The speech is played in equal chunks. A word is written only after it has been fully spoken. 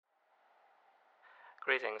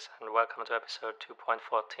Greetings and welcome to episode 2.14.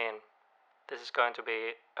 This is going to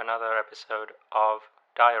be another episode of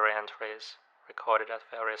diary entries recorded at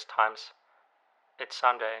various times. It's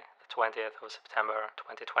Sunday, the 20th of September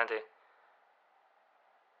 2020,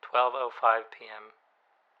 12:05 p.m.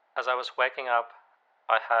 As I was waking up,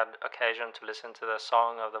 I had occasion to listen to the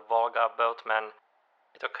song of the Volga Boatmen.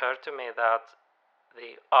 It occurred to me that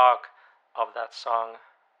the arc of that song,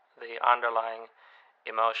 the underlying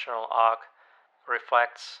emotional arc,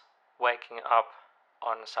 reflects waking up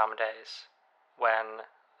on some days when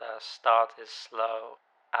the start is slow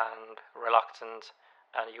and reluctant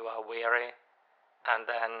and you are weary, and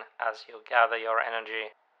then as you gather your energy,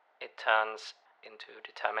 it turns into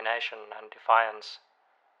determination and defiance.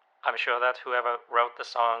 I'm sure that whoever wrote the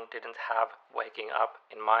song didn't have waking up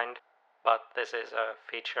in mind, but this is a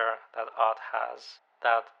feature that art has,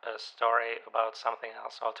 that a story about something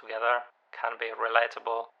else altogether can be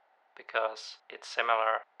relatable because it's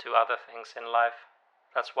similar to other things in life.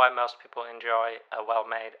 That's why most people enjoy a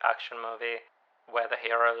well-made action movie where the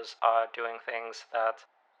heroes are doing things that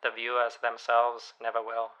the viewers themselves never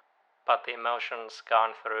will, but the emotions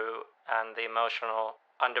gone through and the emotional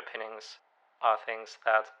underpinnings are things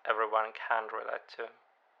that everyone can relate to.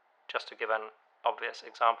 Just to give an obvious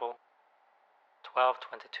example,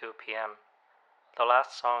 12:22 p.m. The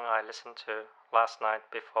last song I listened to last night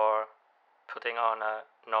before putting on a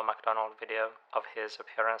Norm Macdonald video of his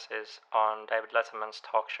appearances on David Letterman's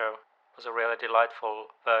talk show was a really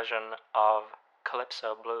delightful version of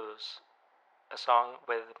Calypso Blues, a song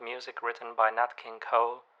with music written by Nat King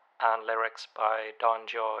Cole and lyrics by Don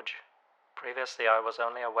George. Previously, I was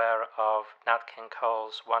only aware of Nat King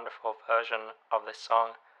Cole's wonderful version of this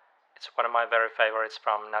song. It's one of my very favorites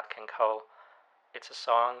from Nat King Cole. It's a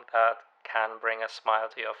song that can bring a smile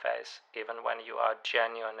to your face even when you are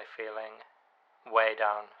genuinely feeling way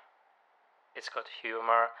down. It's got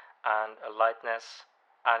humor and a lightness,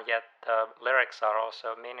 and yet the lyrics are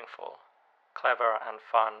also meaningful, clever and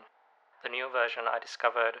fun. The new version I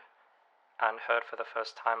discovered and heard for the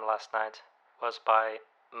first time last night was by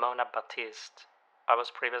Mona Batiste. I was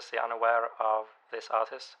previously unaware of this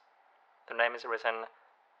artist. The name is written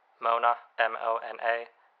Mona, M-O-N-A,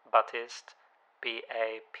 Batiste,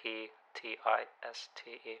 B-A-P-T-I-S-T-E.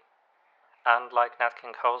 And like Nat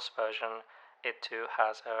King Cole's version, it too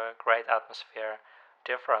has a great atmosphere,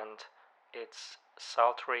 different. It's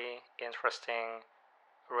sultry, interesting,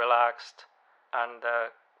 relaxed, and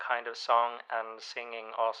the kind of song and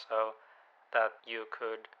singing also that you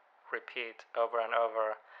could repeat over and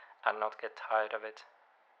over and not get tired of it.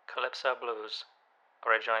 Calypso Blues,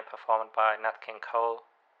 originally performed by Nat King Cole,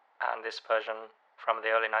 and this version from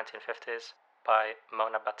the early 1950s by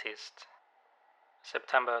Mona Batiste.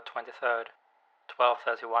 September 23rd,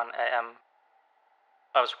 12:31 a.m.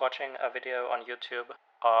 I was watching a video on YouTube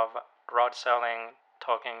of Rod Serling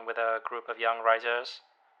talking with a group of young writers,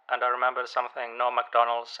 and I remembered something Norm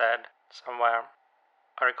Macdonald said somewhere.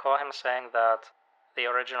 I recall him saying that the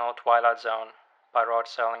original Twilight Zone by Rod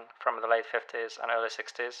Serling from the late 50s and early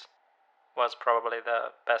 60s was probably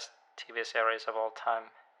the best TV series of all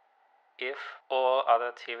time. If all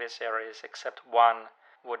other TV series except one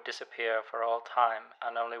would disappear for all time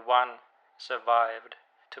and only one survived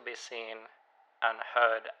to be seen and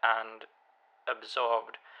heard and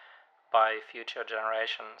absorbed by future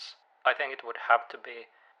generations, I think it would have to be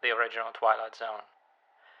the original Twilight Zone.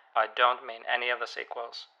 I don't mean any of the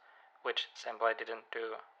sequels, which simply didn't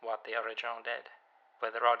do what the original did,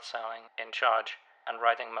 with Rod Serling in charge and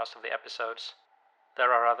writing most of the episodes.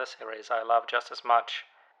 There are other series I love just as much,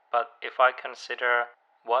 but if I consider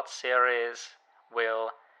what series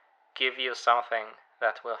will give you something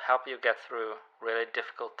that will help you get through really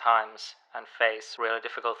difficult times and face really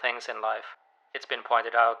difficult things in life, it's been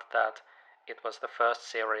pointed out that it was the first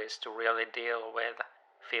series to really deal with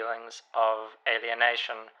feelings of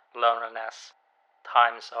alienation, loneliness,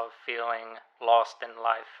 times of feeling lost in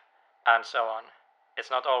life, and so on. It's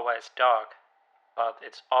not always dark, but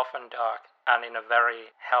it's often dark and in a very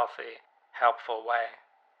healthy, helpful way.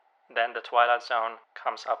 Then the Twilight Zone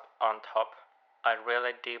comes up on top. I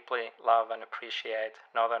really deeply love and appreciate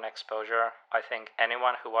Northern Exposure. I think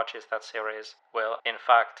anyone who watches that series will, in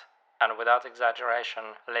fact, and without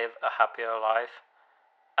exaggeration, live a happier life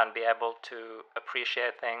and be able to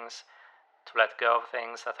appreciate things, to let go of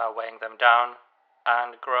things that are weighing them down,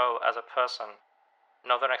 and grow as a person.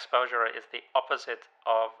 Northern Exposure is the opposite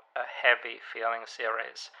of a heavy feeling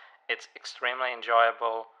series. It's extremely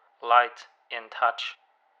enjoyable, light in touch,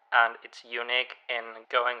 and it's unique in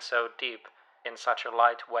going so deep in such a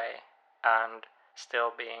light way and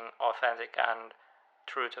still being authentic and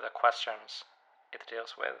true to the questions it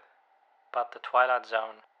deals with. But The Twilight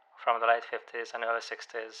Zone from the late 50s and early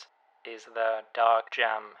 60s is the dark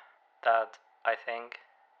gem that I think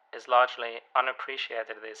is largely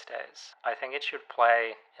unappreciated these days. I think it should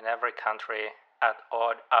play in every country at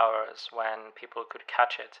odd hours when people could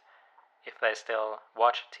catch it if they still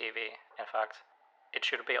watch TV. In fact, it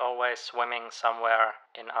should be always swimming somewhere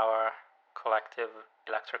in our collective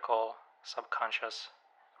electrical subconscious,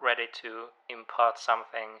 ready to impart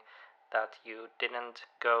something that you didn't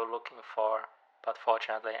go looking for but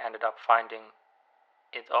fortunately ended up finding.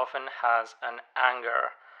 It often has an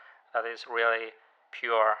anger that is really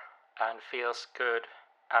pure and feels good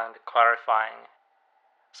and clarifying.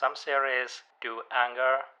 Some series do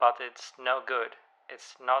anger, but it's no good.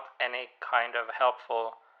 It's not any kind of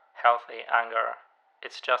helpful, healthy anger.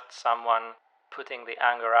 It's just someone putting the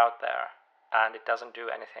anger out there, and it doesn't do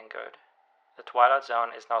anything good. The Twilight Zone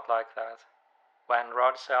is not like that. When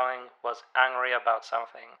Rod Serling was angry about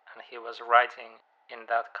something and he was writing in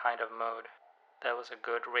that kind of mood, there was a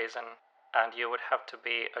good reason, and you would have to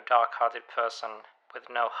be a dark-hearted person with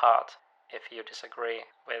no heart if you disagree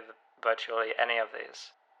with virtually any of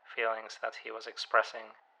these feelings that he was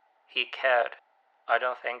expressing. He cared. I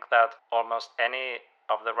don't think that almost any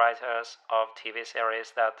of the writers of TV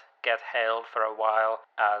series that get hailed for a while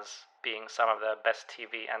as being some of the best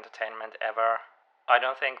TV entertainment ever, I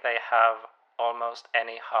don't think they have almost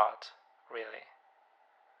any heart, really.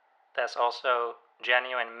 There's also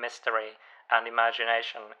genuine mystery and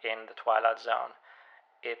imagination in The Twilight Zone.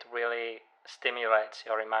 It really stimulates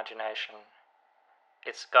your imagination.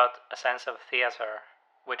 It's got a sense of theater,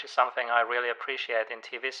 which is something I really appreciate in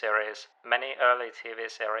TV series. Many early TV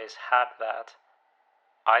series had that.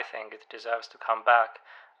 I think it deserves to come back,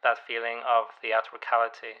 that feeling of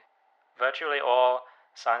theatricality. Virtually all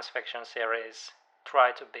science fiction series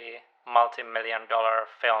try to be multi-million-dollar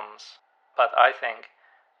films, but I think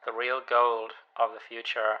the real gold of the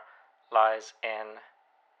future lies in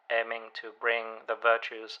aiming to bring the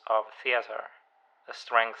virtues of theater, the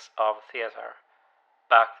strengths of theater,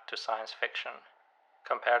 back to science fiction.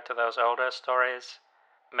 Compared to those older stories,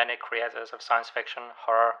 many creators of science fiction,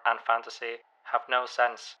 horror, and fantasy have no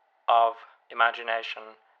sense of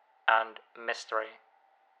imagination and mystery.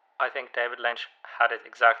 I think David Lynch had it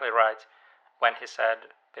exactly right when he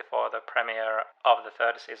said before the premiere of the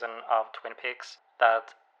third season of Twin Peaks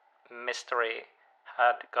that mystery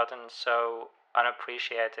had gotten so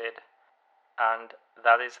unappreciated, and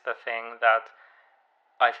that is the thing that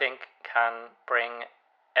I think can bring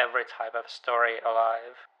every type of story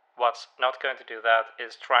alive. What's not going to do that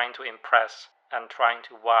is trying to impress and trying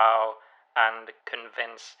to wow and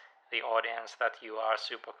convince the audience that you are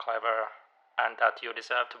super clever and that you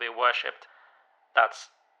deserve to be worshipped.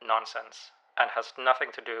 That's nonsense and has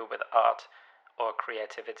nothing to do with art or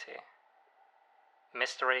creativity.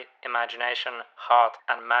 Mystery, imagination, heart,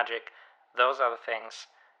 and magic, those are the things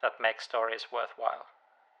that make stories worthwhile.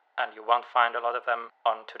 And you won't find a lot of them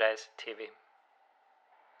on today's TV.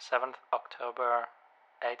 7th October,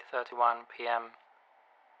 8:31 p.m.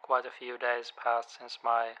 Quite a few days passed since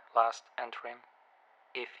my last entry.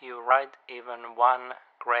 If you write even one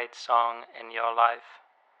great song in your life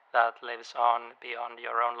that lives on beyond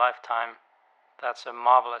your own lifetime, that's a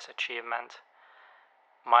marvelous achievement.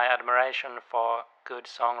 My admiration for good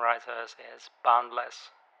songwriters is boundless.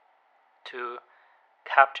 To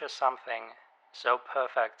capture something so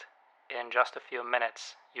perfect in just a few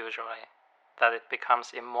minutes, usually, that it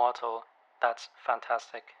becomes immortal, that's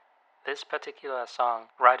fantastic. This particular song,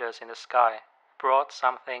 Riders in the Sky, brought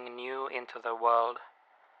something new into the world.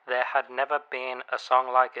 There had never been a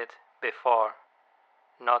song like it before.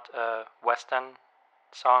 Not a Western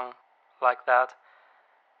song like that,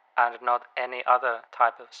 and not any other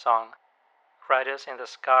type of song. Riders in the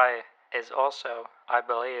Sky is also, I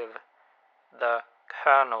believe, the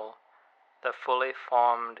kernel, the fully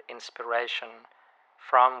formed inspiration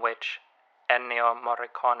from which Ennio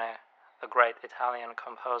Morricone, the great Italian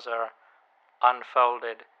composer,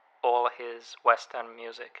 unfolded all his Western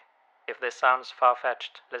music. If this sounds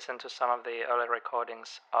far-fetched, listen to some of the early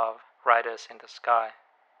recordings of Riders in the Sky,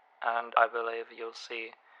 and I believe you'll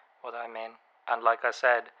see what I mean. And like I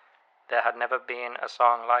said, there had never been a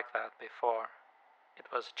song like that before. It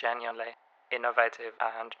was genuinely innovative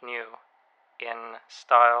and new in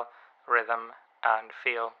style, rhythm, and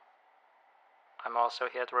feel. I'm also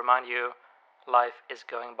here to remind you, life is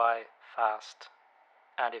going by fast.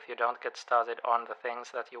 And if you don't get started on the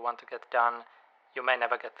things that you want to get done, you may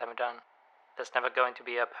never get them done. There's never going to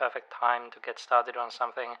be a perfect time to get started on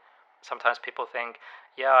something. Sometimes people think,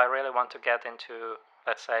 yeah, I really want to get into,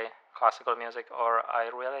 let's say, classical music, or I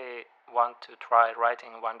really want to try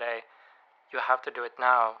writing one day. You have to do it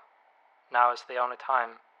now. now is the only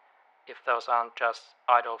time. If those aren't just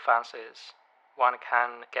idle fancies, one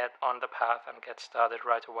can get on the path and get started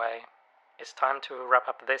right away. It's time to wrap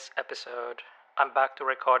up this episode. I'm back to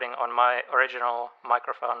recording on my original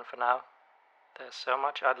microphone for now. There's so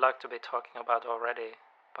much I'd like to be talking about already,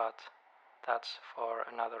 but that's for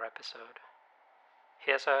another episode.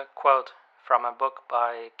 Here's a quote from a book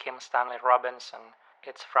by Kim Stanley Robinson.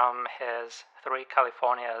 It's from his Three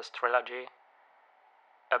Californias trilogy,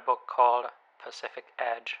 a book called Pacific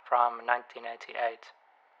Edge from 1988.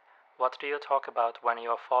 What do you talk about when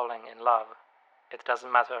you're falling in love? It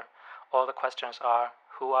doesn't matter. All the questions are,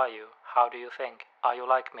 who are you? How do you think? Are you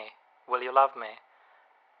like me? Will you love me?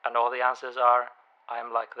 And all the answers are, I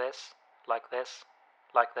am like this, like this,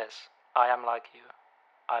 like this. I am like you.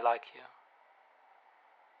 I like you.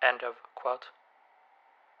 End of quote.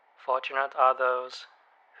 Fortunate are those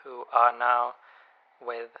who are now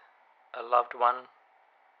with a loved one,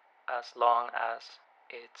 as long as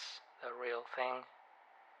it's the real thing.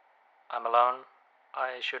 I'm alone.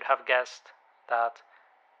 I should have guessed that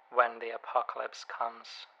when the apocalypse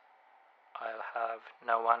comes, I'll have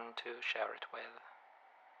no one to share it with.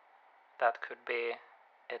 That could be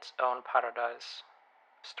its own paradise,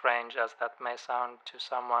 strange as that may sound to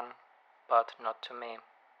someone, but not to me.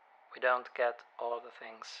 We don't get all the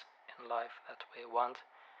things in life that we want,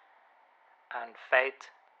 and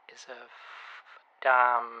fate is a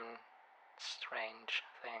damn strange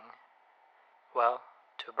thing. Well,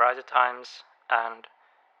 to brighter times, and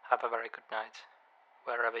have a very good night.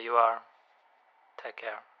 Wherever you are, take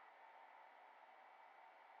care.